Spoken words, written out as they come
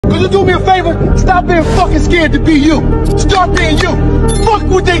Could you do me a favor? Stop being fucking scared to be you. Start being you. Fuck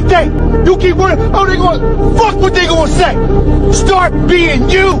what they think. You keep worrying, oh, they gonna, fuck what they gonna say. Start being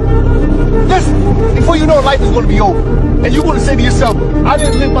you. Listen, before you know it, life is gonna be over. And you're gonna say to yourself, I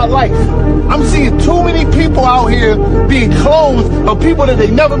didn't live my life. I'm seeing too many people out here being clones of people that they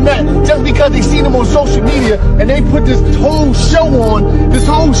never met just because they seen them on social media, and they put this whole show on,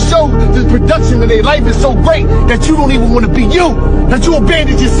 this production, and their life is so great that you don't even want to be you, that you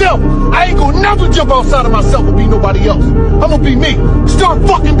abandoned yourself. I ain't gonna never jump outside of myself and be nobody else. I'm gonna be me. Start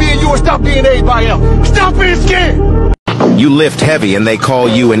fucking being you and stop being everybody else. Stop being scared. You lift heavy and they call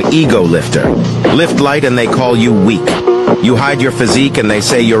you an ego lifter. Lift light and they call you weak. You hide your physique and they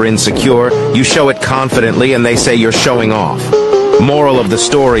say you're insecure. You show it confidently and they say you're showing off. Moral of the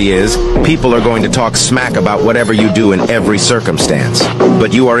story is, people are going to talk smack about whatever you do in every circumstance.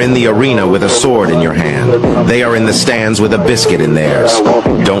 But you are in the arena with a sword in your hand. They are in the stands with a biscuit in theirs.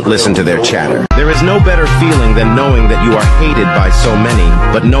 Don't listen to their chatter. There is no better feeling than knowing that you are hated by so many,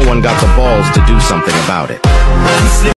 but no one got the balls to do something about it.